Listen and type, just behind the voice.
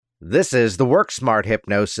This is the Work Smart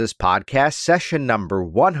Hypnosis podcast, session number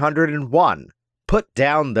 101. Put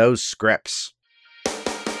down those scripts.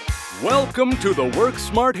 Welcome to the Work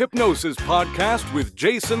Smart Hypnosis podcast with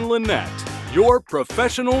Jason Linett, your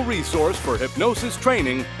professional resource for hypnosis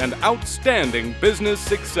training and outstanding business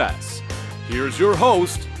success. Here's your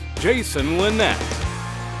host, Jason Linett.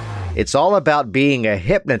 It's all about being a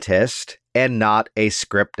hypnotist and not a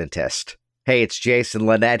scriptnotist. Hey, it's Jason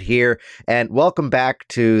Linett here, and welcome back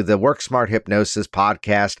to the Work Smart Hypnosis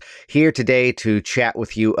podcast, here today to chat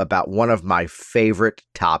with you about one of my favorite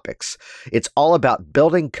topics. It's all about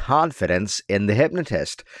building confidence in the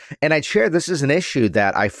hypnotist. And I'd share this is an issue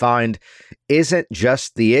that I find isn't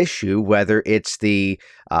just the issue, whether it's the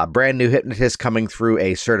brand new hypnotist coming through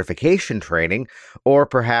a certification training, or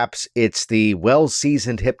perhaps it's the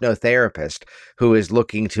well-seasoned hypnotherapist who is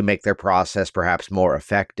looking to make their process perhaps more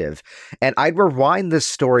effective. And I'd rewind this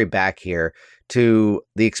story back here to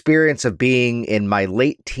the experience of being in my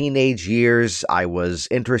late teenage years. I was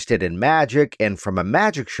interested in magic, and from a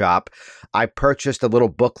magic shop, I purchased a little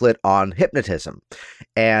booklet on hypnotism.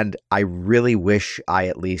 And I really wish I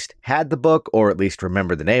at least had the book, or at least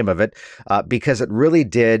remember the name of it, because it really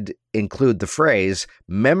did include the phrase,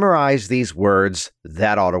 memorize these words,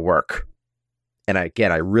 that ought to work. And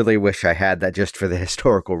again, I really wish I had that just for the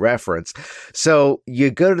historical reference. So you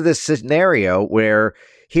go to this scenario where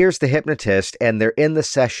here's the hypnotist and they're in the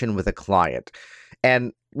session with a client.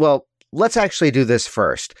 And well, let's actually do this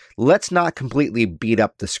first. Let's not completely beat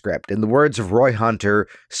up the script. In the words of Roy Hunter,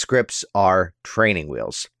 scripts are training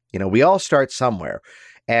wheels. You know, we all start somewhere.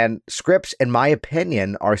 And scripts, in my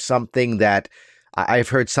opinion, are something that I've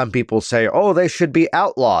heard some people say, oh, they should be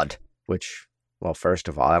outlawed, which, well, first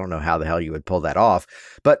of all, I don't know how the hell you would pull that off,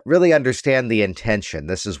 but really understand the intention.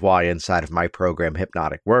 This is why inside of my program,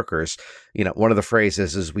 Hypnotic Workers, one of the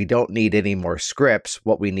phrases is we don't need any more scripts.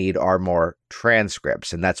 What we need are more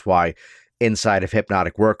transcripts. And that's why inside of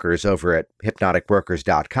Hypnotic Workers over at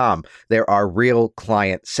hypnoticworkers.com, there are real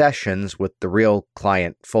client sessions with the real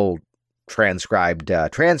client full transcribed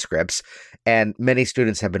transcripts. And many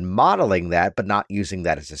students have been modeling that, but not using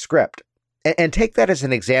that as a script. And take that as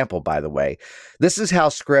an example, by the way. This is how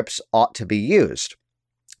scripts ought to be used: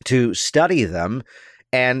 to study them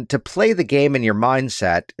and to play the game in your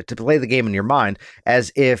mindset, to play the game in your mind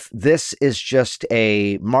as if this is just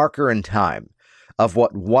a marker in time of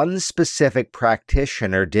what one specific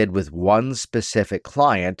practitioner did with one specific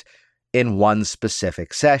client in one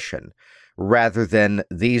specific session, rather than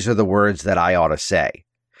these are the words that I ought to say.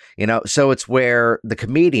 So it's where the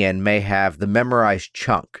comedian may have the memorized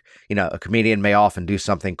chunk. A comedian may often do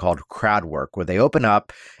something called crowd work, where they open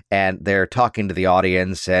up and they're talking to the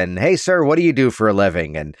audience and, hey, sir, what do you do for a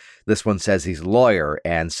living? And this one says he's a lawyer.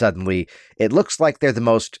 And suddenly it looks like they're the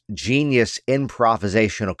most genius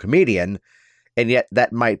improvisational comedian. And yet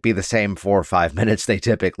that might be the same 4 or 5 minutes they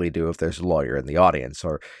typically do if there's a lawyer in the audience.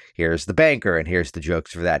 Or here's the banker, and here's the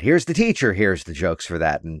jokes for that. Here's the teacher, here's the jokes for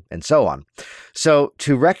that, and so on. So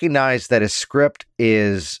to recognize that a script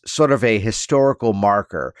is sort of a historical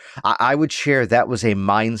marker, I would share that was a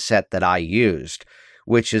mindset that I used,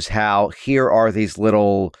 which is how here are these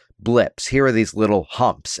little blips. Here are these little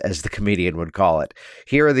humps, as the comedian would call it.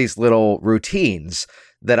 Here are these little routines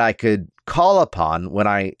that I could call upon when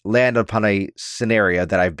I land upon a scenario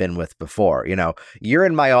that I've been with before. You're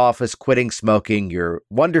in my office quitting smoking, you're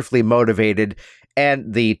wonderfully motivated,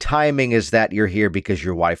 and the timing is that you're here because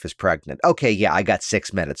your wife is pregnant. Okay, yeah, I got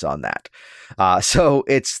 6 minutes on that. So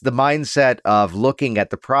it's the mindset of looking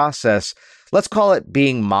at the process, let's call it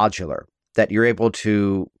being modular, that you're able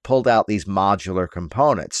to pull out these modular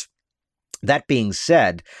components. That being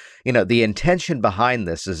said, the intention behind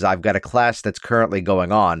this is I've got a class that's currently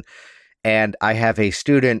going on, and I have a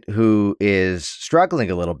student who is struggling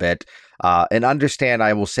a little bit. And understand,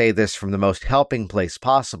 I will say this from the most helping place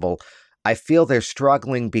possible. I feel they're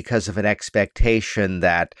struggling because of an expectation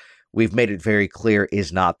that we've made it very clear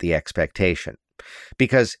is not the expectation.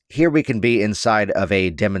 Because here we can be inside of a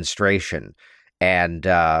demonstration, and,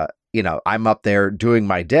 I'm up there doing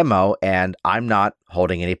my demo, and I'm not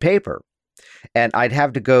holding any paper. And I'd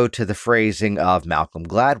have to go to the phrasing of Malcolm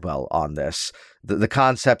Gladwell on this. The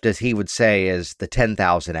concept, as he would say, is the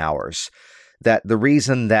 10,000 hours. That the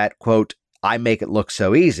reason that, quote, I make it look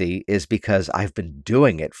so easy is because I've been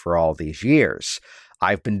doing it for all these years.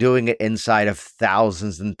 I've been doing it inside of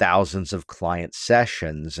thousands and thousands of client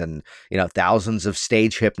sessions and, thousands of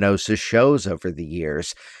stage hypnosis shows over the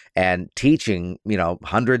years, and teaching,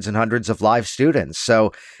 hundreds and hundreds of live students.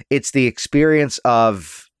 So it's the experience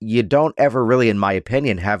of, you don't ever really, in my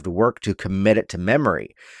opinion, have to work to commit it to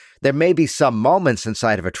memory. There may be some moments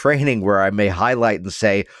inside of a training where I may highlight and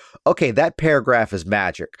say, okay, that paragraph is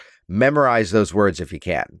magic. Memorize those words if you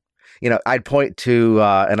can. I'd point to,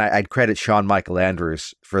 and I'd credit Sean Michael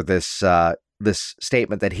Andrews for this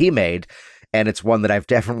statement that he made. And it's one that I've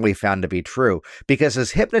definitely found to be true, because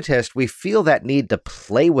as hypnotists, we feel that need to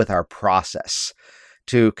play with our process,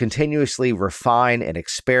 to continuously refine and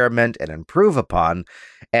experiment and improve upon.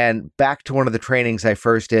 And back to one of the trainings I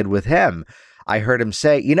first did with him, I heard him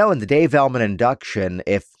say, in the Dave Elman induction,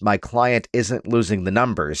 if my client isn't losing the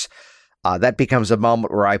numbers, that becomes a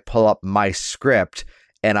moment where I pull up my script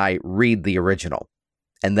and I read the original,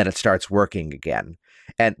 and then it starts working again.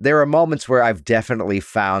 And there are moments where I've definitely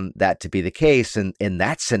found that to be the case in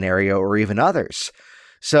that scenario or even others.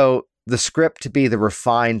 So the script to be the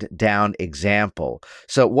refined down example.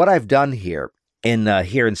 So what I've done here in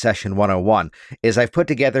Session 101 is I've put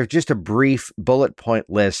together just a brief bullet point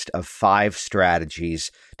list of 5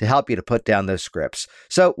 strategies to help you to put down those scripts.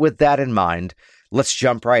 So with that in mind, let's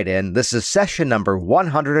jump right in. This is session number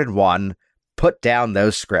 101, Put Down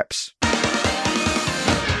Those Scripts.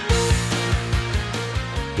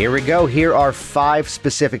 Here we go. Here are 5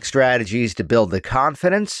 specific strategies to build the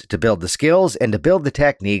confidence, to build the skills, and to build the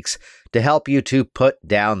techniques to help you to put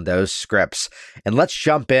down those scripts. And let's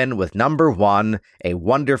jump in with number 1, a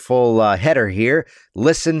wonderful header here.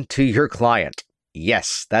 Listen to your client.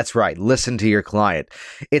 Yes, that's right. Listen to your client.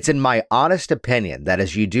 It's in my honest opinion that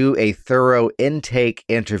as you do a thorough intake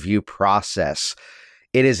interview process,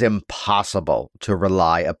 it is impossible to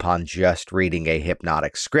rely upon just reading a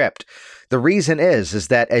hypnotic script. The reason is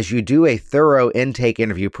that as you do a thorough intake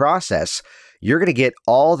interview process, you're going to get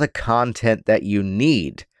all the content that you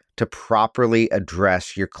need to properly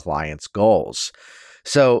address your client's goals.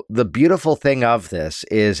 So the beautiful thing of this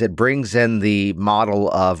is it brings in the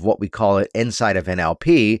model of what we call it inside of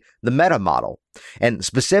NLP, the meta model, and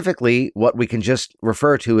specifically what we can just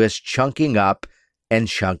refer to as chunking up and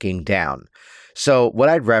chunking down. So what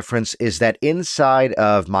I'd reference is that inside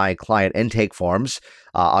of my client intake forms,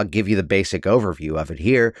 I'll give you the basic overview of it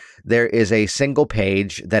here. There is a single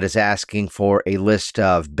page that is asking for a list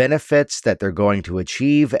of benefits that they're going to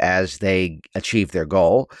achieve as they achieve their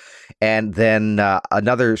goal. And then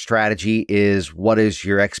another strategy is, what is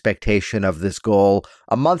your expectation of this goal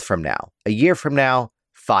a month from now, a year from now,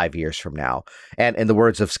 5 years from now? And in the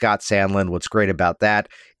words of Scott Sandlin, what's great about that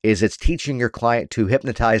is it's teaching your client to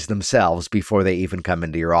hypnotize themselves before they even come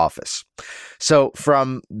into your office. So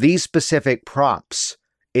from these specific prompts,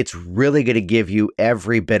 it's really going to give you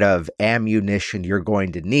every bit of ammunition you're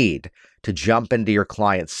going to need to jump into your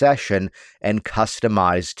client session and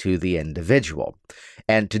customize to the individual.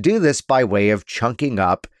 And to do this by way of chunking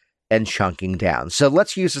up and chunking down. So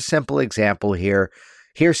let's use a simple example here.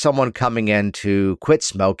 Here's someone coming in to quit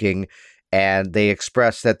smoking, and they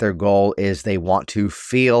express that their goal is they want to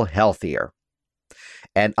feel healthier.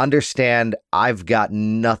 And understand, I've got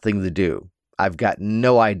nothing to do. I've got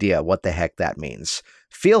no idea what the heck that means.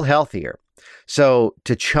 Feel healthier. So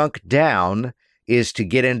to chunk down is to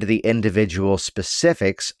get into the individual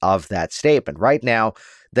specifics of that statement. Right now,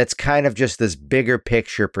 that's kind of just this bigger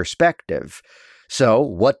picture perspective. So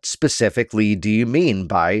what specifically do you mean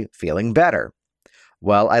by feeling better?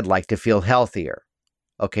 Well, I'd like to feel healthier.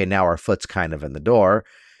 Okay, now our foot's kind of in the door.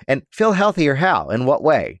 And feel healthier how? In what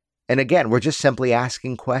way? And again, we're just simply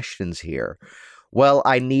asking questions here. Well,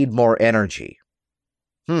 I need more energy.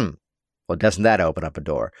 Well, doesn't that open up a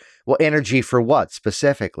door? Well, energy for what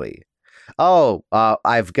specifically? Oh,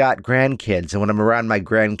 I've got grandkids, and when I'm around my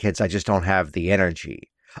grandkids, I just don't have the energy.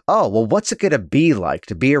 Oh, well, what's it going to be like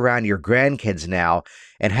to be around your grandkids now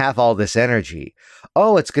and have all this energy?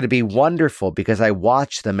 Oh, it's going to be wonderful because I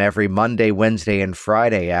watch them every Monday, Wednesday, and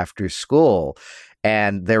Friday after school.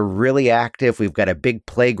 And they're really active. We've got a big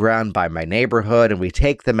playground by my neighborhood, and we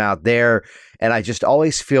take them out there. And I just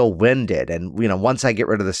always feel winded. And, once I get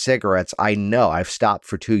rid of the cigarettes, I know I've stopped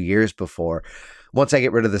for 2 years before. Once I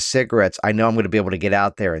get rid of the cigarettes, I know I'm going to be able to get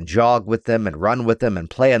out there and jog with them and run with them and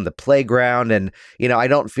play on the playground. And, I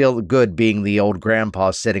don't feel good being the old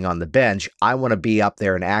grandpa sitting on the bench. I want to be up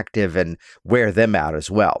there and active and wear them out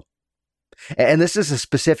as well. And this is a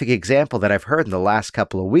specific example that I've heard in the last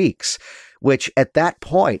couple of weeks, which at that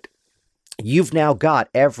point, you've now got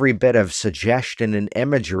every bit of suggestion and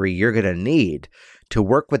imagery you're going to need to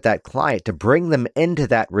work with that client to bring them into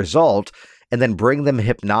that result and then bring them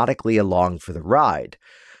hypnotically along for the ride.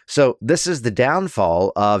 So this is the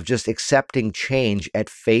downfall of just accepting change at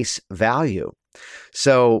face value.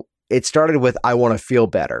 So it started with, I want to feel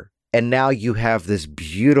better. And now you have this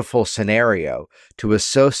beautiful scenario to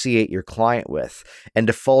associate your client with and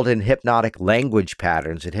to fold in hypnotic language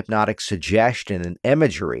patterns and hypnotic suggestion and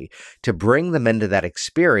imagery to bring them into that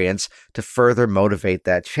experience to further motivate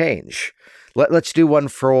that change. Let's do one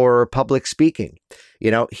for public speaking.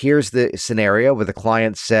 Here's the scenario where the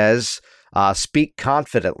client says, speak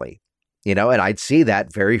confidently, and I'd see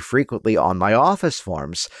that very frequently on my office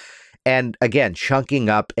forms. And again, chunking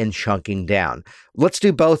up and chunking down. Let's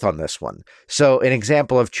do both on this one. So an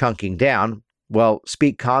example of chunking down, well,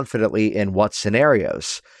 speak confidently in what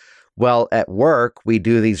scenarios? Well, at work, we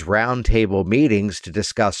do these roundtable meetings to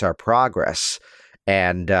discuss our progress.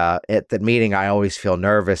 And at the meeting, I always feel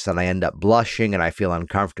nervous and I end up blushing and I feel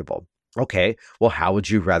uncomfortable. Okay, well, how would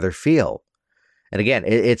you rather feel? And again,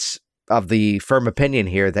 it's of the firm opinion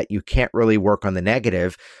here that you can't really work on the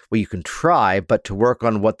negative. Well, you can try, but to work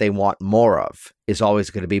on what they want more of is always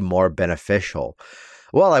going to be more beneficial.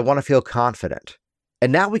 Well, I want to feel confident.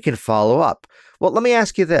 And now we can follow up. Well, let me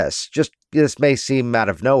ask you this. This may seem out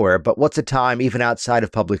of nowhere, but what's a time, even outside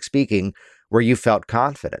of public speaking, where you felt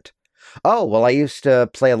confident? Oh, well, I used to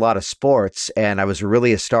play a lot of sports and I was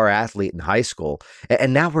really a star athlete in high school.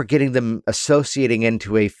 And now we're getting them associating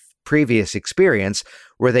into a previous experience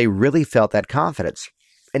where they really felt that confidence.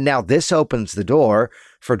 And now this opens the door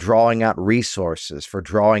for drawing out resources, for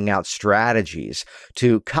drawing out strategies,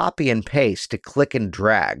 to copy and paste, to click and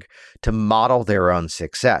drag, to model their own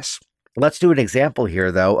success. Let's do an example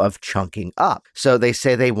here, though, of chunking up. So they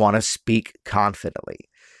say they want to speak confidently.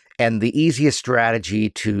 And the easiest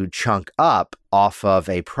strategy to chunk up off of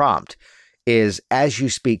a prompt is, as you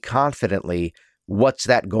speak confidently, what's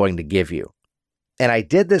that going to give you? And I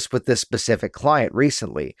did this with this specific client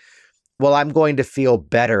recently. Well, I'm going to feel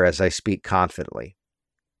better as I speak confidently,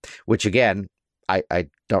 which again, I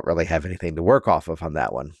don't really have anything to work off of on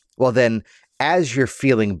that one. Well, then as you're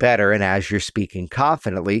feeling better and as you're speaking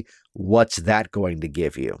confidently, what's that going to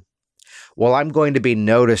give you? Well, I'm going to be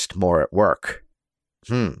noticed more at work.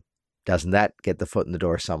 Doesn't that get the foot in the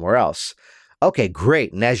door somewhere else? Okay,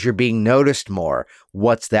 great. And as you're being noticed more,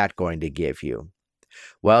 what's that going to give you?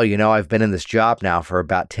 Well, I've been in this job now for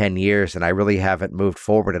about 10 years and I really haven't moved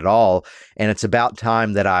forward at all. And it's about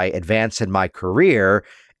time that I advance in my career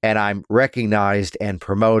and I'm recognized and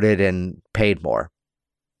promoted and paid more.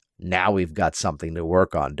 Now we've got something to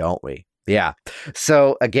work on, don't we? Yeah.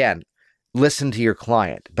 So again, listen to your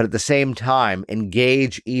client, but at the same time,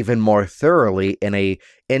 engage even more thoroughly in a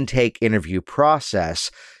intake interview process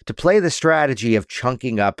to play the strategy of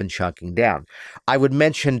chunking up and chunking down. I would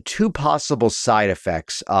mention two possible side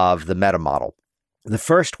effects of the meta model. The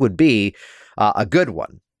first would be a good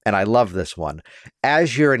one, and I love this one.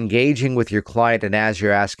 As you're engaging with your client and as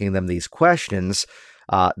you're asking them these questions,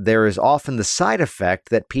 there is often the side effect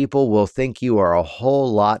that people will think you are a whole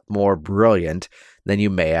lot more brilliant than you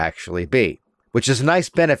may actually be, which is a nice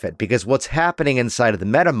benefit because what's happening inside of the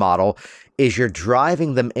meta model is you're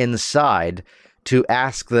driving them inside to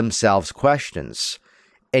ask themselves questions.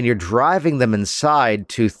 And you're driving them inside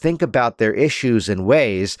to think about their issues in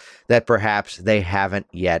ways that perhaps they haven't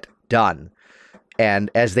yet done.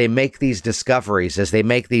 And as they make these discoveries, as they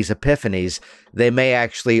make these epiphanies, they may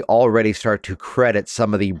actually already start to credit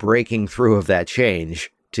some of the breaking through of that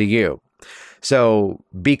change to you. So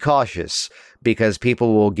be cautious, because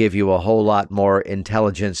people will give you a whole lot more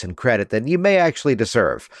intelligence and credit than you may actually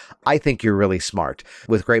deserve. I think you're really smart.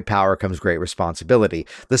 With great power comes great responsibility.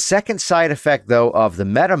 The second side effect, though, of the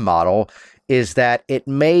meta model is that it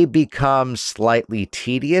may become slightly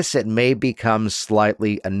tedious. It may become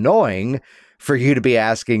slightly annoying for you to be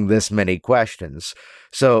asking this many questions.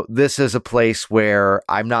 So this is a place where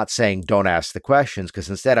I'm not saying don't ask the questions, because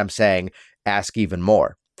instead I'm saying ask even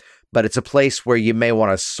more. But it's a place where you may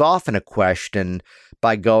want to soften a question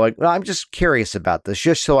by going, well, I'm just curious about this,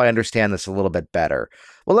 just so I understand this a little bit better.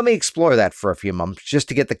 Well, let me explore that for a few moments just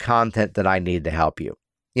to get the content that I need to help you.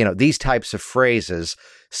 These types of phrases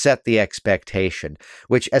set the expectation,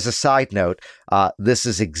 which, as a side note, this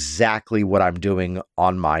is exactly what I'm doing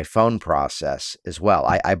on my phone process as well.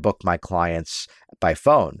 I book my clients by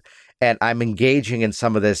phone, and I'm engaging in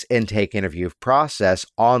some of this intake interview process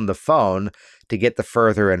on the phone to get the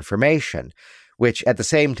further information, which at the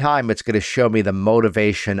same time, it's going to show me the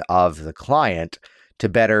motivation of the client to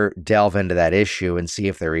better delve into that issue and see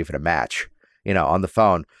if they're even a match, on the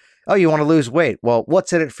phone. Oh, you want to lose weight? Well,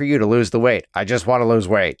 what's in it for you to lose the weight? I just want to lose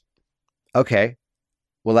weight. Okay.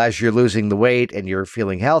 Well, as you're losing the weight and you're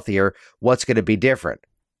feeling healthier, what's going to be different?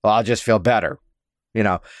 Well, I'll just feel better,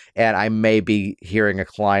 and I may be hearing a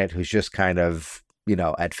client who's just kind of,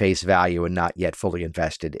 at face value and not yet fully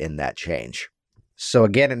invested in that change. So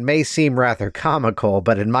again, it may seem rather comical,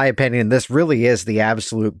 but in my opinion, this really is the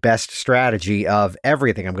absolute best strategy of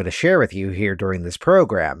everything I'm going to share with you here during this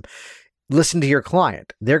program. Listen to your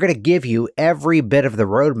client. They're going to give you every bit of the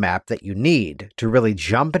roadmap that you need to really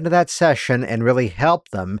jump into that session and really help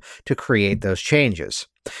them to create those changes.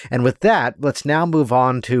 And with that, let's now move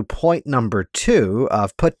on to point number 2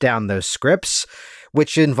 of put down those scripts,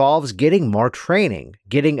 which involves getting more training,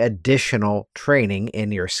 getting additional training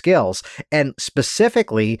in your skills. And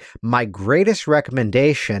specifically, my greatest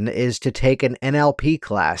recommendation is to take an NLP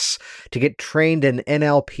class to get trained in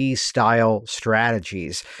NLP style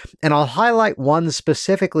strategies. And I'll highlight one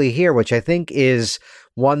specifically here, which I think is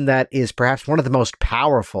one that is perhaps one of the most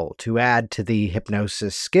powerful to add to the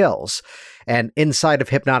hypnosis skills. And inside of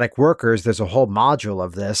Hypnotic Workers, there's a whole module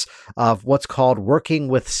of this, of what's called working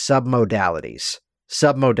with submodalities.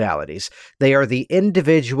 Submodalities. They are the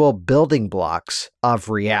individual building blocks of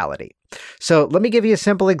reality. So let me give you a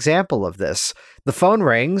simple example of this. The phone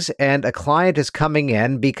rings and a client is coming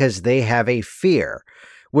in because they have a fear,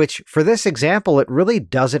 which for this example, it really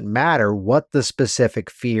doesn't matter what the specific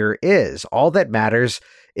fear is. All that matters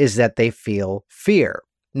is that they feel fear.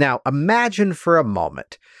 Now, imagine for a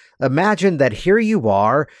moment. Imagine that here you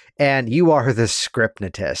are, and you are the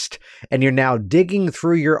scriptnotist, and you're now digging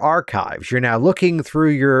through your archives. You're now looking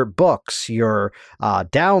through your books, your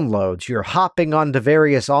downloads. You're hopping onto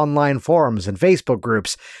various online forums and Facebook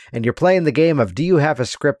groups, and you're playing the game of, do you have a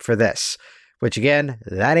script for this? Which again,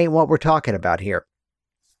 that ain't what we're talking about here.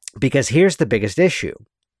 Because here's the biggest issue.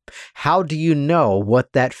 How do you know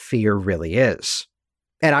what that fear really is?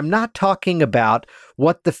 And I'm not talking about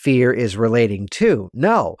what the fear is relating to.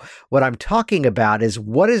 No, what I'm talking about is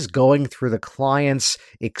what is going through the client's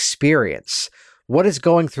experience. What is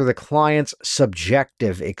going through the client's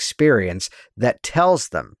subjective experience that tells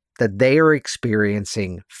them that they are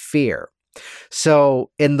experiencing fear.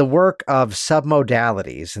 So in the work of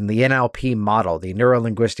submodalities and the NLP model, the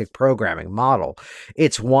neuro-linguistic programming model,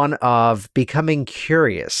 it's one of becoming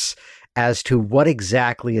curious as to what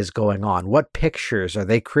exactly is going on. What pictures are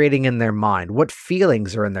they creating in their mind? What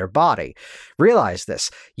feelings are in their body? Realize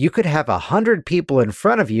this. You could have 100 people in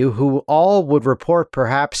front of you who all would report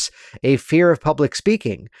perhaps a fear of public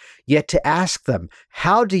speaking, yet to ask them,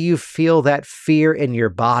 how do you feel that fear in your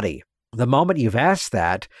body? The moment you've asked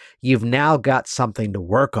that, you've now got something to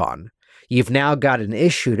work on. You've now got an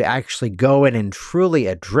issue to actually go in and truly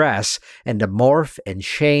address and to morph and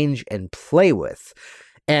change and play with.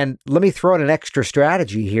 And let me throw in an extra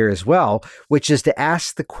strategy here as well, which is to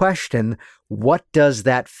ask the question, what does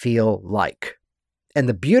that feel like? And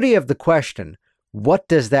the beauty of the question, what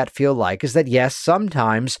does that feel like, is that yes,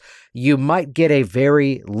 sometimes you might get a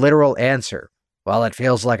very literal answer. Well, it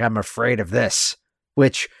feels like I'm afraid of this,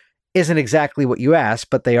 which isn't exactly what you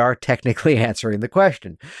asked, but they are technically answering the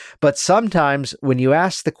question. But sometimes when you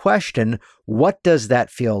ask the question, what does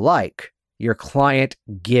that feel like? Your client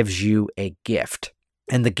gives you a gift.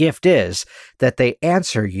 And the gift is that they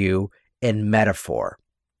answer you in metaphor.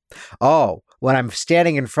 Oh, when I'm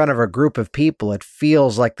standing in front of a group of people, it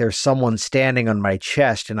feels like there's someone standing on my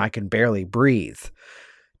chest and I can barely breathe.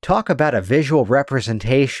 Talk about a visual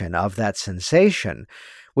representation of that sensation,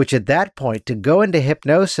 which at that point, to go into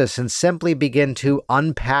hypnosis and simply begin to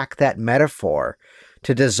unpack that metaphor,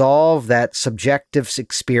 to dissolve that subjective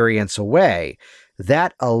experience away,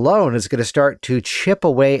 that alone is going to start to chip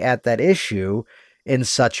away at that issue in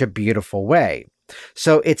such a beautiful way.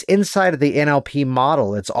 So it's inside of the NLP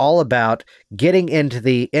model. It's all about getting into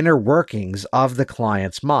the inner workings of the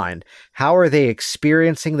client's mind. How are they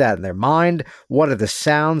experiencing that in their mind? What are the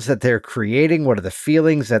sounds that they're creating? What are the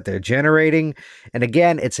feelings that they're generating? And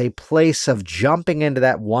again, it's a place of jumping into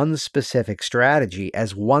that one specific strategy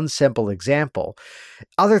as one simple example.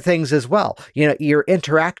 Other things as well. You're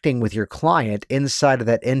interacting with your client inside of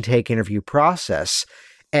that intake interview process.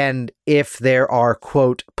 And if there are,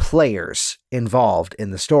 quote, players involved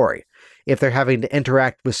in the story, if they're having to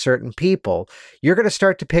interact with certain people, you're going to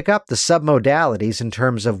start to pick up the submodalities in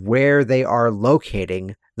terms of where they are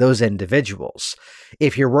locating those individuals.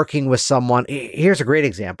 If you're working with someone, here's a great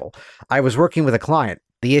example. I was working with a client.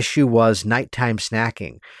 The issue was nighttime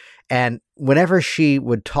snacking. And whenever she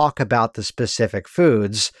would talk about the specific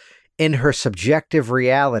foods, in her subjective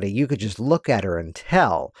reality, you could just look at her and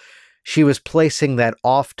tell she was placing that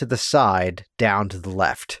off to the side, down to the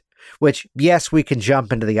left, which, yes, we can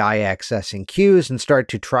jump into the I-axis and cues and start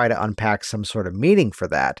to try to unpack some sort of meaning for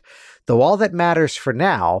that. Though all that matters for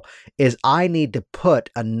now is I need to put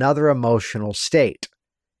another emotional state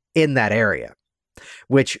in that area,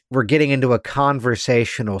 which we're getting into a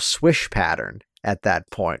conversational swish pattern at that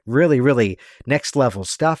point. Really, really next level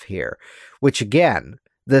stuff here, which again,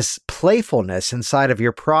 this playfulness inside of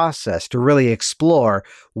your process to really explore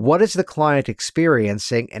what is the client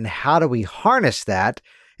experiencing and how do we harness that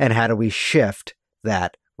and how do we shift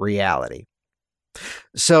that reality.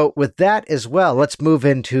 So with that as well, let's move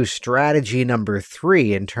into strategy number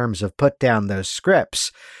 3 in terms of put down those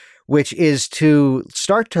scripts, which is to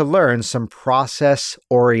start to learn some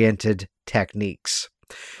process-oriented techniques.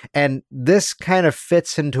 And this kind of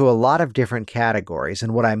fits into a lot of different categories.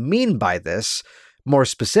 And what I mean by this, more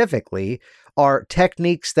specifically, are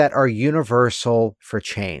techniques that are universal for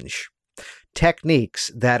change.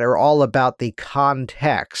 Techniques that are all about the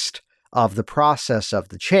context of the process of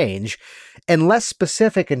the change and less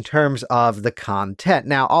specific in terms of the content.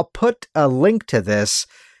 Now, I'll put a link to this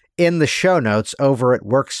in the show notes over at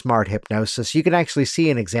WorkSmart Hypnosis. You can actually see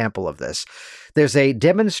an example of this. There's a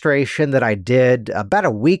demonstration that I did about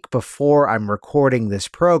a week before I'm recording this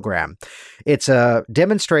program. It's a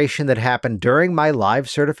demonstration that happened during my live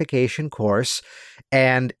certification course,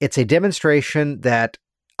 and it's a demonstration that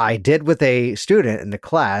I did with a student in the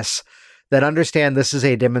class that understand this is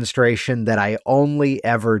a demonstration that I only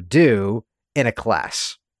ever do in a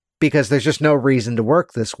class because there's just no reason to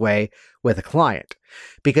work this way with a client.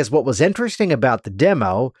 Because what was interesting about the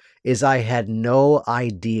demo is I had no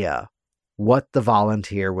idea what the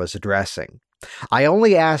volunteer was addressing. I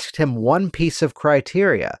only asked him one piece of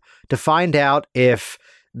criteria to find out if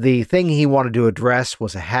the thing he wanted to address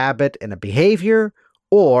was a habit and a behavior,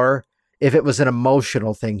 or if it was an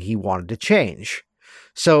emotional thing he wanted to change.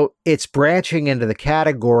 So it's branching into the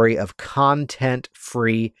category of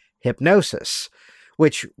content-free hypnosis,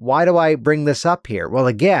 which, why do I bring this up here? Well,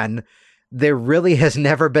 again, there really has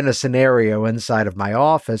never been a scenario inside of my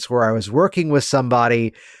office where I was working with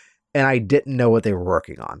somebody and I didn't know what they were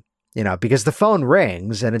working on, because the phone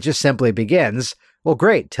rings and it just simply begins, well,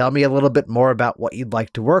 great, tell me a little bit more about what you'd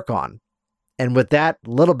like to work on. And with that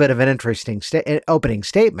little bit of an interesting opening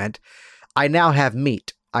statement, I now have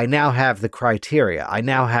meat. I now have the criteria. I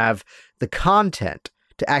now have the content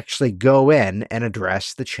to actually go in and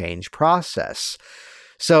address the change process.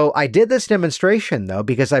 So I did this demonstration, though,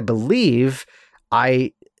 because I believe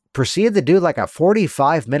I proceeded to do like a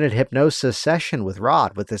 45-minute hypnosis session with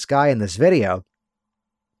Rod, with this guy in this video.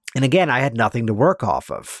 And again, I had nothing to work off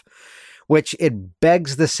of, which it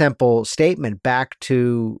begs the simple statement back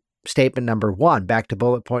to statement number 1, back to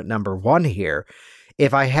bullet point number 1 here.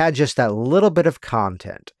 If I had just that little bit of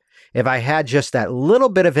content, if I had just that little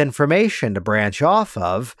bit of information to branch off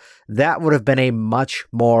of, that would have been a much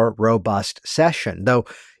more robust session. Though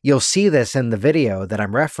you'll see this in the video that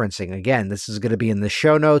I'm referencing. Again, this is going to be in the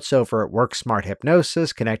show notes over at WorkSmart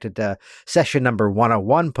Hypnosis, connected to session number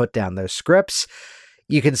 101, put down those scripts.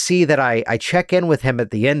 You can see that I check in with him at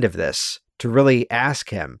the end of this to really ask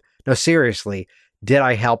him, no, seriously, did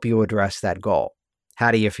I help you address that goal?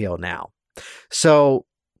 How do you feel now? So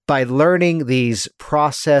by learning these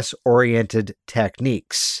process-oriented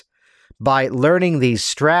techniques, by learning these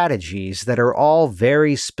strategies that are all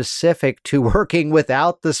very specific to working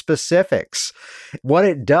without the specifics, what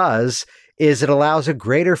it does is it allows a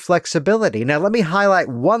greater flexibility. Now, let me highlight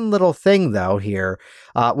one little thing, though, here,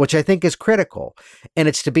 which I think is critical, and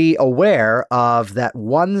it's to be aware of that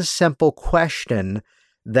one simple question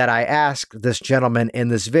that I asked this gentleman in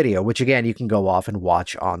this video, which, again, you can go off and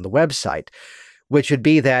watch on the website, which would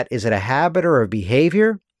be that, is it a habit or a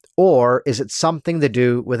behavior, or is it something to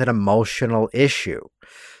do with an emotional issue?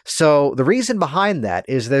 So the reason behind that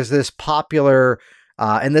is there's this popular,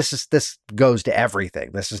 and this goes to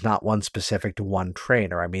everything. This is not one specific to one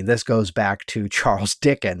trainer. I mean, this goes back to Charles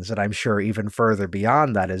Dickens, and I'm sure even further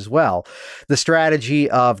beyond that as well. The strategy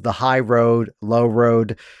of the high road, low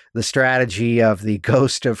road, the strategy of the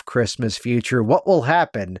ghost of Christmas future. What will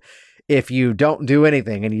happen if you don't do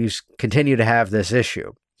anything and you continue to have this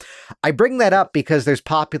issue? I bring that up because there's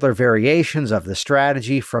popular variations of the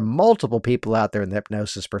strategy from multiple people out there in the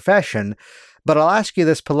hypnosis profession, but I'll ask you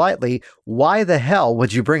this politely, why the hell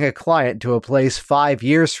would you bring a client to a place 5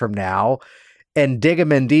 years from now and dig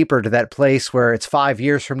them in deeper to that place where it's 5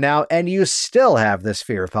 years from now and you still have this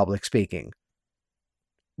fear of public speaking?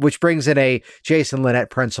 Which brings in a Jason Linett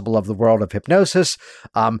principle of the world of hypnosis.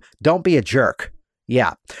 Don't be a jerk.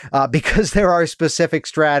 Yeah, because there are specific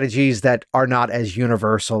strategies that are not as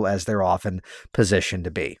universal as they're often positioned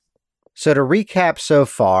to be. So to recap so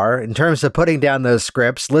far, in terms of putting down those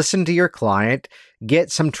scripts, listen to your client, get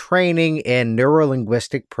some training in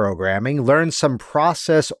neurolinguistic programming, learn some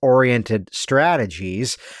process-oriented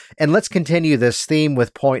strategies, and let's continue this theme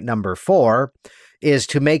with point number 4, is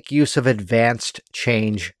to make use of advanced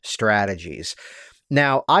change strategies.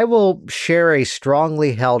 Now, I will share a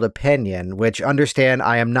strongly held opinion, which understand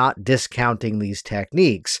I am not discounting these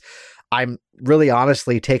techniques. I'm really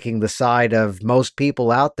honestly taking the side of most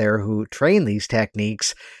people out there who train these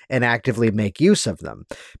techniques and actively make use of them.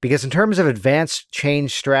 Because in terms of advanced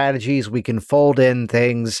change strategies, we can fold in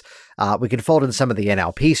things. We can fold in some of the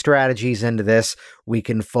NLP strategies into this. We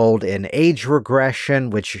can fold in age regression,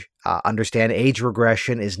 which understand age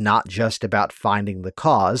regression is not just about finding the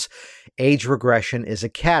cause. Age regression is a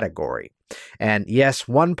category. And yes,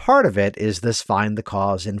 one part of it is this find the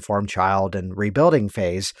cause, informed child, and rebuilding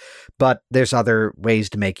phase, but there's other ways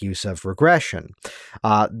to make use of regression,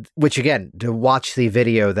 which again, to watch the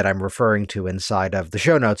video that I'm referring to inside of the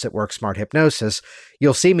show notes at WorkSmart Hypnosis,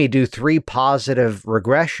 you'll see me do 3 positive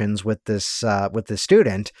regressions with this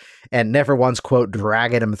student and never once, quote,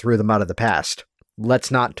 dragging him through the mud of the past.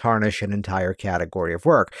 Let's not tarnish an entire category of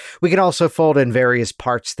work. We can also fold in various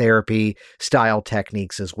parts therapy style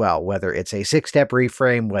techniques as well, whether it's a 6-step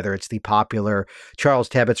reframe, whether it's the popular Charles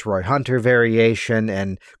Tebbett's Roy Hunter variation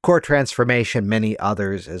and core transformation, many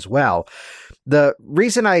others as well. The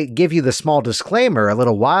reason I give you the small disclaimer a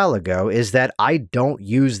little while ago is that I don't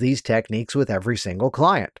use these techniques with every single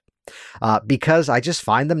client. Because I just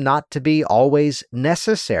find them not to be always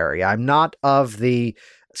necessary. I'm not of the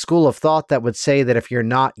school of thought that would say that if you're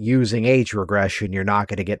not using age regression, you're not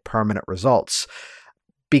going to get permanent results.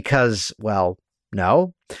 Because, well,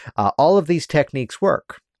 no, all of these techniques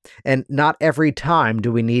work. And not every time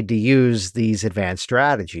do we need to use these advanced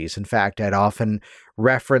strategies. In fact, I'd often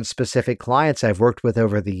reference specific clients I've worked with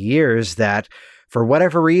over the years that, for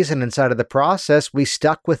whatever reason inside of the process, we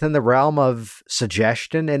stuck within the realm of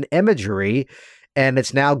suggestion and imagery, and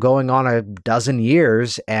it's now going on a dozen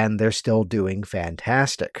years, and they're still doing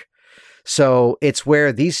fantastic. So it's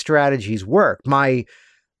where these strategies work. My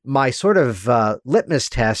sort of litmus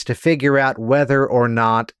test to figure out whether or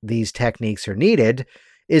not these techniques are needed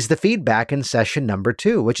is the feedback in session number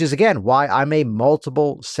 2, which is, again, why I'm a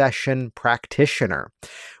multiple session practitioner.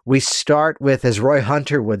 We start with, as Roy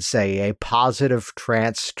Hunter would say, a positive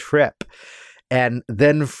trance trip. And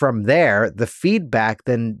then from there, the feedback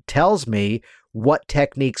then tells me what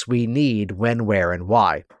techniques we need, when, where, and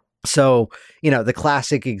why. So, the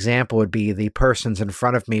classic example would be the person's in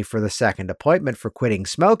front of me for the second appointment for quitting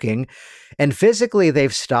smoking, and physically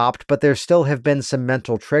they've stopped, but there still have been some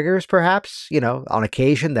mental triggers, perhaps, on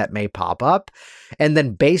occasion that may pop up. And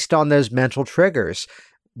then based on those mental triggers,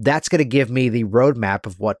 that's going to give me the roadmap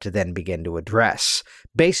of what to then begin to address.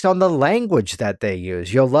 Based on the language that they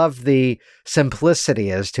use, you'll love the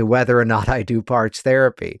simplicity as to whether or not I do parts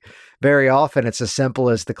therapy. Very often it's as simple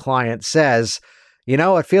as the client says,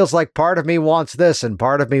 it feels like part of me wants this and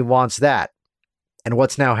part of me wants that. And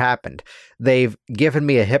what's now happened? They've given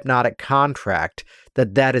me a hypnotic contract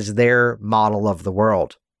that is their model of the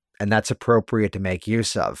world. And that's appropriate to make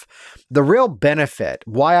use of. The real benefit,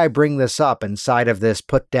 why I bring this up inside of this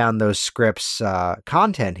put down those scripts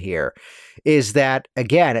content here, is that,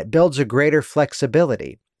 again, it builds a greater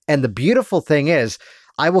flexibility. And the beautiful thing is,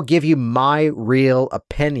 I will give you my real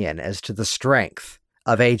opinion as to the strength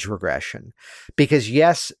of age regression. Because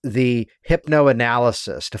yes, the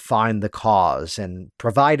hypnoanalysis to find the cause and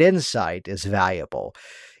provide insight is valuable.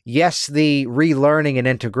 Yes, the relearning and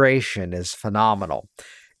integration is phenomenal.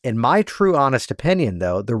 In my true honest opinion,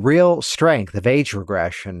 though, the real strength of age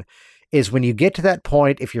regression is when you get to that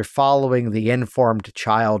point, if you're following the informed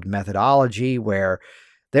child methodology, where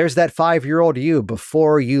there's that 5-year-old you,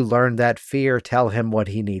 before you learn that fear, tell him what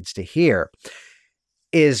he needs to hear,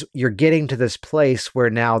 is you're getting to this place where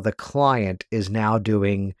now the client is now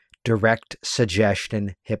doing direct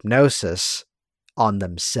suggestion hypnosis on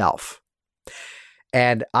themselves.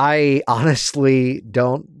 And I honestly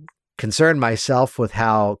don't concern myself with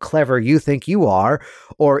how clever you think you are,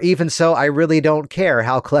 or even so, I really don't care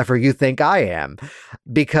how clever you think I am,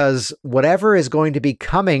 because whatever is going to be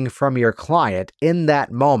coming from your client in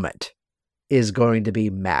that moment is going to be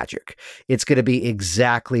magic. It's going to be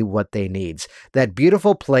exactly what they need. That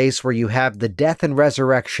beautiful place where you have the death and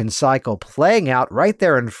resurrection cycle playing out right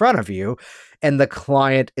there in front of you, and the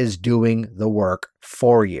client is doing the work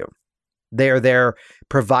for you. They are there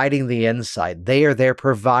providing the insight. They are there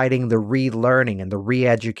providing the relearning and the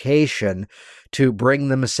re-education to bring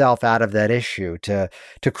themselves out of that issue. To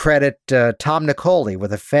credit Tom Nicoli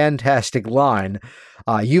with a fantastic line,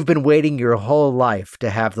 you've been waiting your whole life to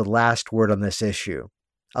have the last word on this issue.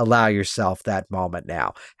 Allow yourself that moment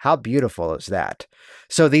now. How beautiful is that?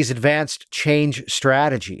 So these advanced change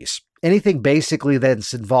strategies, Anything basically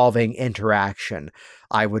that's involving interaction,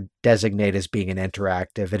 I would designate as being an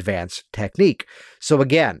interactive advanced technique. So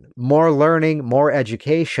again, more learning, more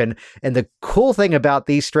education. And the cool thing about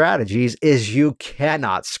these strategies is you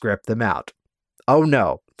cannot script them out. Oh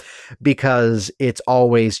no, because it's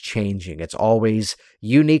always changing. It's always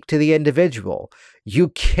unique to the individual. You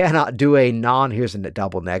cannot do here's a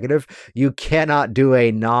double negative, you cannot do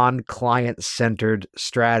a non-client-centered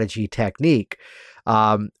strategy technique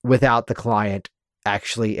without the client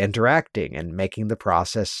actually interacting and making the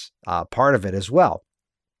process part of it as well.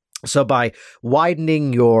 So by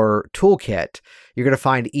widening your toolkit, you're going to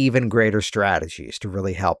find even greater strategies to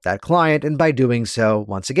really help that client. And by doing so,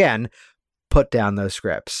 once again, put down those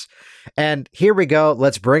scripts. And here we go.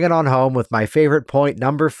 Let's bring it on home with my favorite point,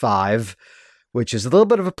 number 5, which is a little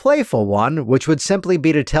bit of a playful one, which would simply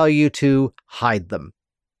be to tell you to hide them.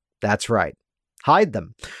 That's right. Hide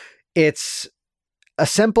them. It's a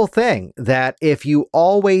simple thing that if you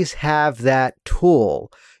always have that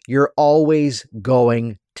tool, you're always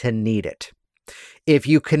going to need it. If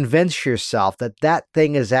you convince yourself that that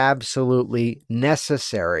thing is absolutely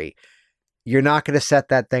necessary, you're not going to set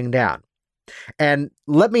that thing down. And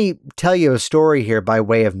let me tell you a story here by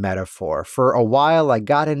way of metaphor. For a while, I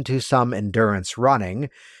got into some endurance running,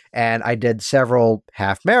 and I did several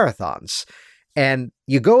half marathons. And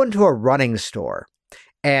you go into a running store,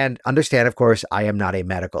 and understand, of course, I am not a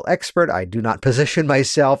medical expert. I do not position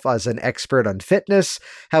myself as an expert on fitness.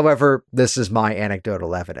 However, this is my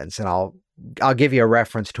anecdotal evidence, and I'll give you a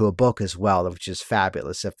reference to a book as well, which is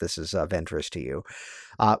fabulous if this is of interest to you.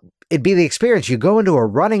 It'd be the experience. You go into a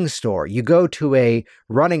running store, you go to a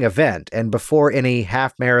running event, and before any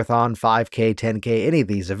half marathon, 5K, 10K, any of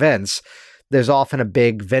these events, there's often a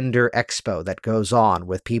big vendor expo that goes on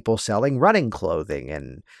with people selling running clothing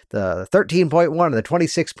and the 13.1 and the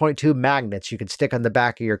 26.2 magnets you can stick on the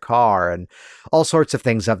back of your car and all sorts of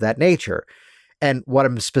things of that nature. And what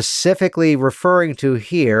I'm specifically referring to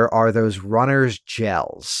here are those runner's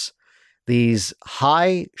gels, these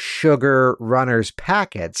high sugar runner's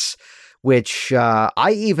packets, which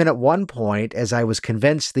I even at one point, as I was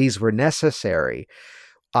convinced these were necessary,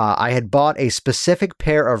 I had bought a specific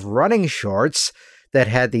pair of running shorts that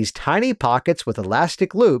had these tiny pockets with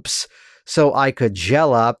elastic loops so I could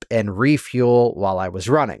gel up and refuel while I was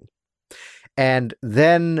running. And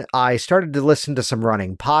then I started to listen to some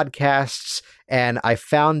running podcasts, and I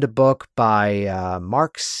found a book by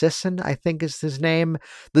Mark Sisson, I think is his name.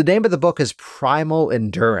 The name of the book is Primal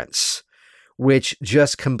Endurance, which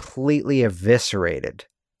just completely eviscerated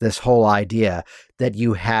this whole idea that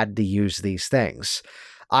you had to use these things.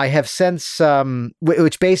 I have since,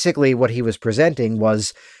 which basically what he was presenting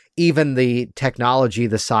was even the technology,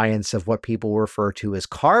 the science of what people refer to as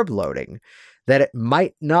carb loading, that it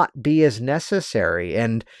might not be as necessary.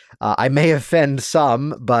 And I may offend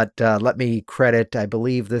some, but let me credit, I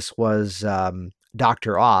believe this was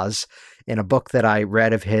Dr. Oz in a book that I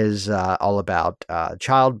read of his all about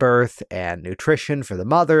childbirth and nutrition for the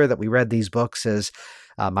mother, that we read these books as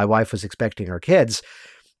my wife was expecting her kids,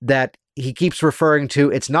 that he keeps referring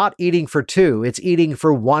to, it's not eating for 2, it's eating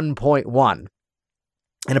for 1.1.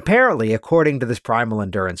 And apparently, according to this Primal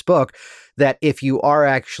Endurance book, that if you are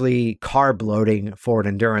actually carb loading for an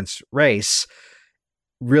endurance race,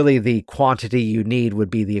 really the quantity you need would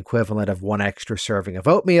be the equivalent of 1 extra serving of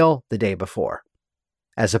oatmeal the day before,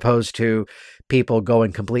 as opposed to people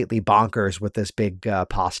going completely bonkers with this big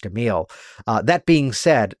pasta meal. That being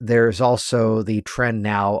said, there's also the trend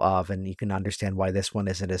now of, and you can understand why this one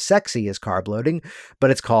isn't as sexy as carb loading,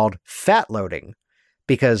 but it's called fat loading,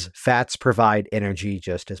 because fats provide energy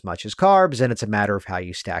just as much as carbs, and it's a matter of how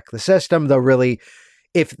you stack the system. Though really,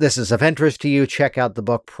 if this is of interest to you, check out the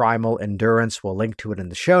book Primal Endurance. We'll link to it in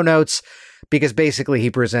the show notes, because basically he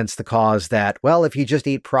presents the cause that, well, if you just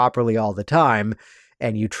eat properly all the time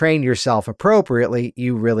and you train yourself appropriately,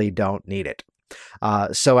 you really don't need it.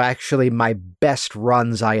 So actually, my best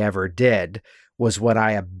runs I ever did was when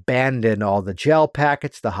I abandoned all the gel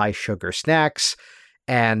packets, the high sugar snacks,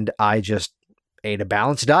 and I just ate a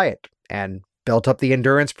balanced diet and built up the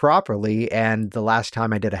endurance properly. And the last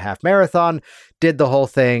time I did a half marathon, did the whole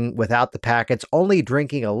thing without the packets, only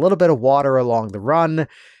drinking a little bit of water along the run,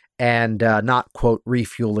 and not, quote,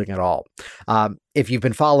 refueling at all. If you've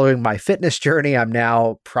been following my fitness journey, I'm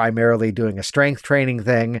now primarily doing a strength training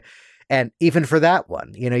thing. And even for that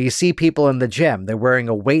one, you see people in the gym, they're wearing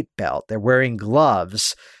a weight belt, they're wearing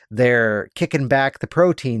gloves, they're kicking back the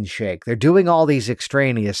protein shake, they're doing all these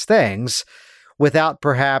extraneous things without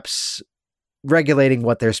perhaps regulating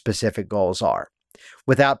what their specific goals are.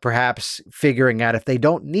 without perhaps figuring out if they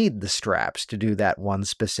don't need the straps to do that one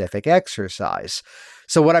specific exercise.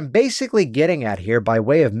 So what I'm basically getting at here by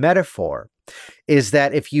way of metaphor is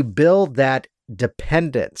that if you build that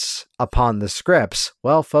dependence upon the scripts,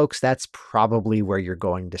 well, folks, that's probably where you're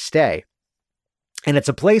going to stay. And it's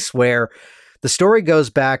a place where the story goes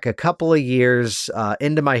back a couple of years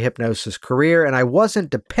into my hypnosis career, and I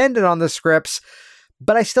wasn't dependent on the scripts,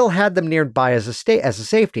 but I still had them nearby as a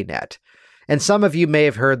safety net. And some of you may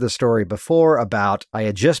have heard the story before about I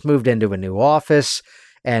had just moved into a new office,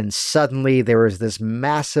 and suddenly there was this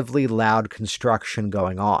massively loud construction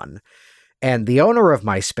going on. And the owner of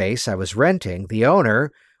my space I was renting, the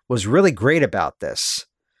owner, was really great about this.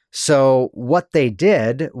 So what they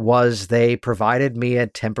did was they provided me a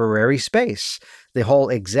temporary space. The whole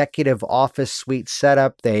executive office suite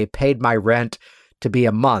setup, they paid my rent to be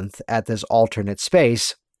a month at this alternate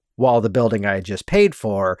space while the building I had just paid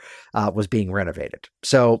for was being renovated.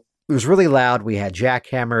 So it was really loud. We had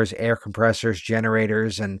jackhammers, air compressors,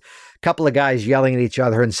 generators, and a couple of guys yelling at each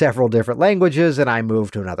other in several different languages, and I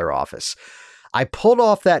moved to another office. I pulled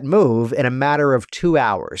off that move in a matter of 2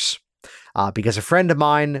 hours because a friend of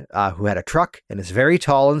mine who had a truck and is very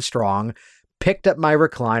tall and strong picked up my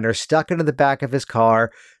recliner, stuck it in the back of his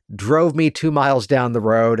car, drove me 2 miles down the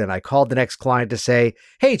road, and I called the next client to say,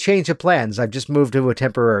 hey, change of plans. I've just moved to a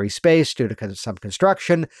temporary space due to some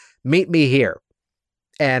construction. Meet me here.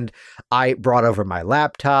 And I brought over my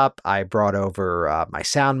laptop. I brought over my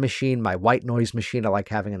sound machine, my white noise machine I like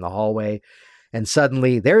having in the hallway. And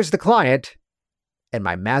suddenly there's the client, and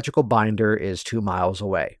my magical binder is 2 miles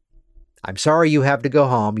away. I'm sorry you have to go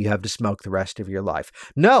home. You have to smoke the rest of your life.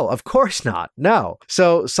 No, of course not. No.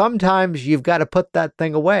 So sometimes you've got to put that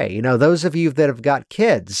thing away. You know, those of you that have got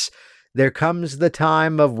kids, there comes the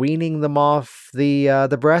time of weaning them off the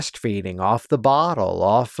breastfeeding, off the bottle,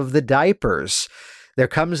 off of the diapers. There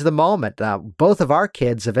comes the moment. Both of our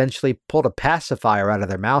kids eventually pulled a pacifier out of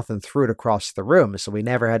their mouth and threw it across the room, so we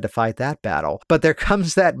never had to fight that battle. But there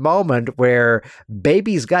comes that moment where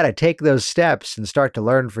baby's got to take those steps and start to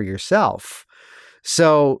learn for yourself.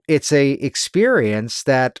 So it's a experience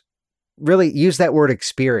that really, use that word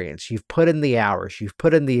experience. You've put in the hours, you've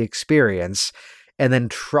put in the experience, and then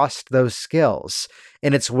trust those skills.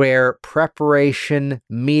 And it's where preparation,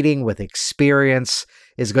 meeting with experience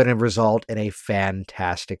is going to result in a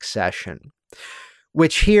fantastic session.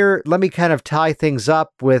 Which here, let me kind of tie things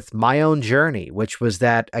up with my own journey, which was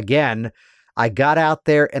that, again, I got out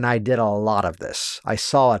there and I did a lot of this. I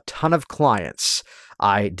saw a ton of clients.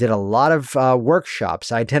 I did a lot of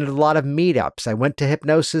workshops. I attended a lot of meetups. I went to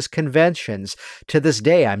hypnosis conventions. To this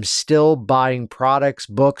day, I'm still buying products,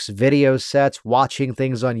 books, video sets, watching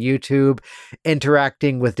things on YouTube,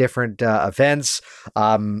 interacting with different events.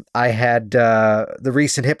 I had the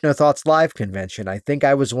recent HypnoThoughts Live convention. I think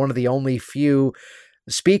I was one of the only few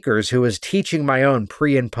speakers who was teaching my own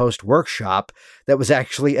pre and post workshop that was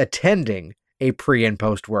actually attending a pre and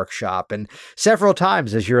post workshop. And several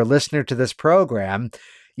times as you're a listener to this program,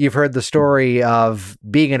 you've heard the story of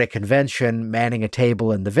being in a convention, manning a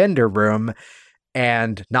table in the vendor room,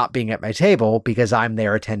 and not being at my table because I'm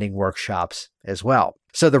there attending workshops as well.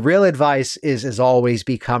 So the real advice is always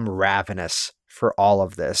become ravenous for all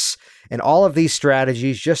of this. And all of these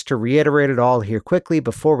strategies, just to reiterate it all here quickly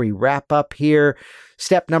before we wrap up here.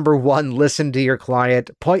 Step number 1, listen to your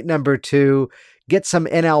client. Point number 2, get some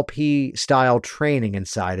NLP style training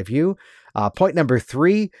inside of you. Point number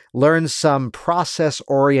 3, learn some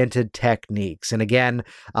process-oriented techniques. And again,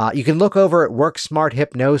 you can look over at Work Smart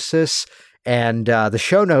Hypnosis and the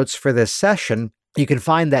show notes for this session. You can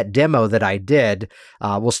find that demo that I did.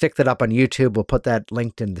 We'll stick that up on YouTube. We'll put that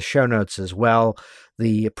linked in the show notes as well.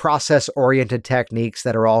 The process-oriented techniques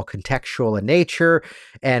that are all contextual in nature,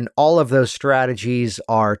 and all of those strategies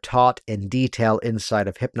are taught in detail inside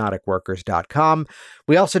of hypnoticworkers.com.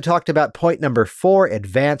 We also talked about point number 4,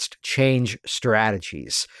 advanced change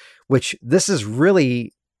strategies, which this is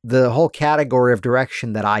really the whole category of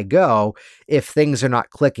direction that I go if things are not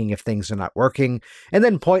clicking, if things are not working. And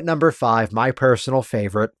then point number 5, my personal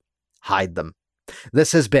favorite, hide them.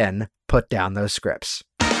 This has been Put Down Those Scripts.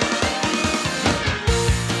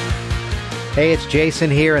 Hey, it's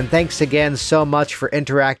Jason here, and thanks again so much for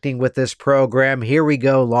interacting with this program. Here we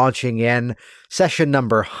go, launching in session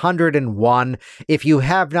number 101. If you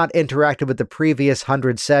have not interacted with the previous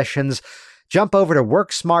 100 sessions, jump over to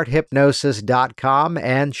WorkSmartHypnosis.com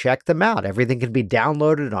and check them out. Everything can be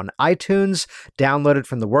downloaded on iTunes, downloaded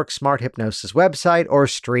from the WorkSmart Hypnosis website, or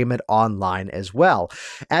stream it online as well.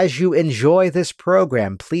 As you enjoy this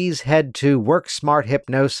program, please head to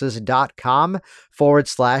WorkSmartHypnosis.com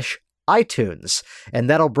iTunes, and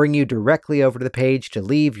that'll bring you directly over to the page to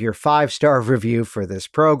leave your 5-star review for this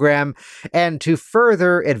program. And to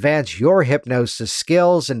further advance your hypnosis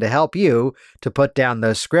skills and to help you to put down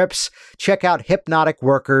those scripts, check out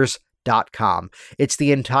hypnoticworkers.com. It's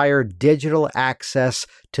the entire digital access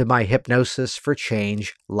to my Hypnosis for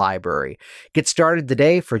Change library. Get started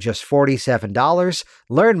today for just $47.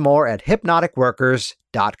 Learn more at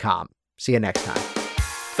hypnoticworkers.com. See you next time.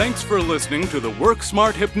 Thanks for listening to the Work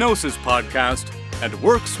Smart Hypnosis podcast at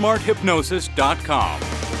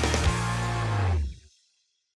WorkSmartHypnosis.com.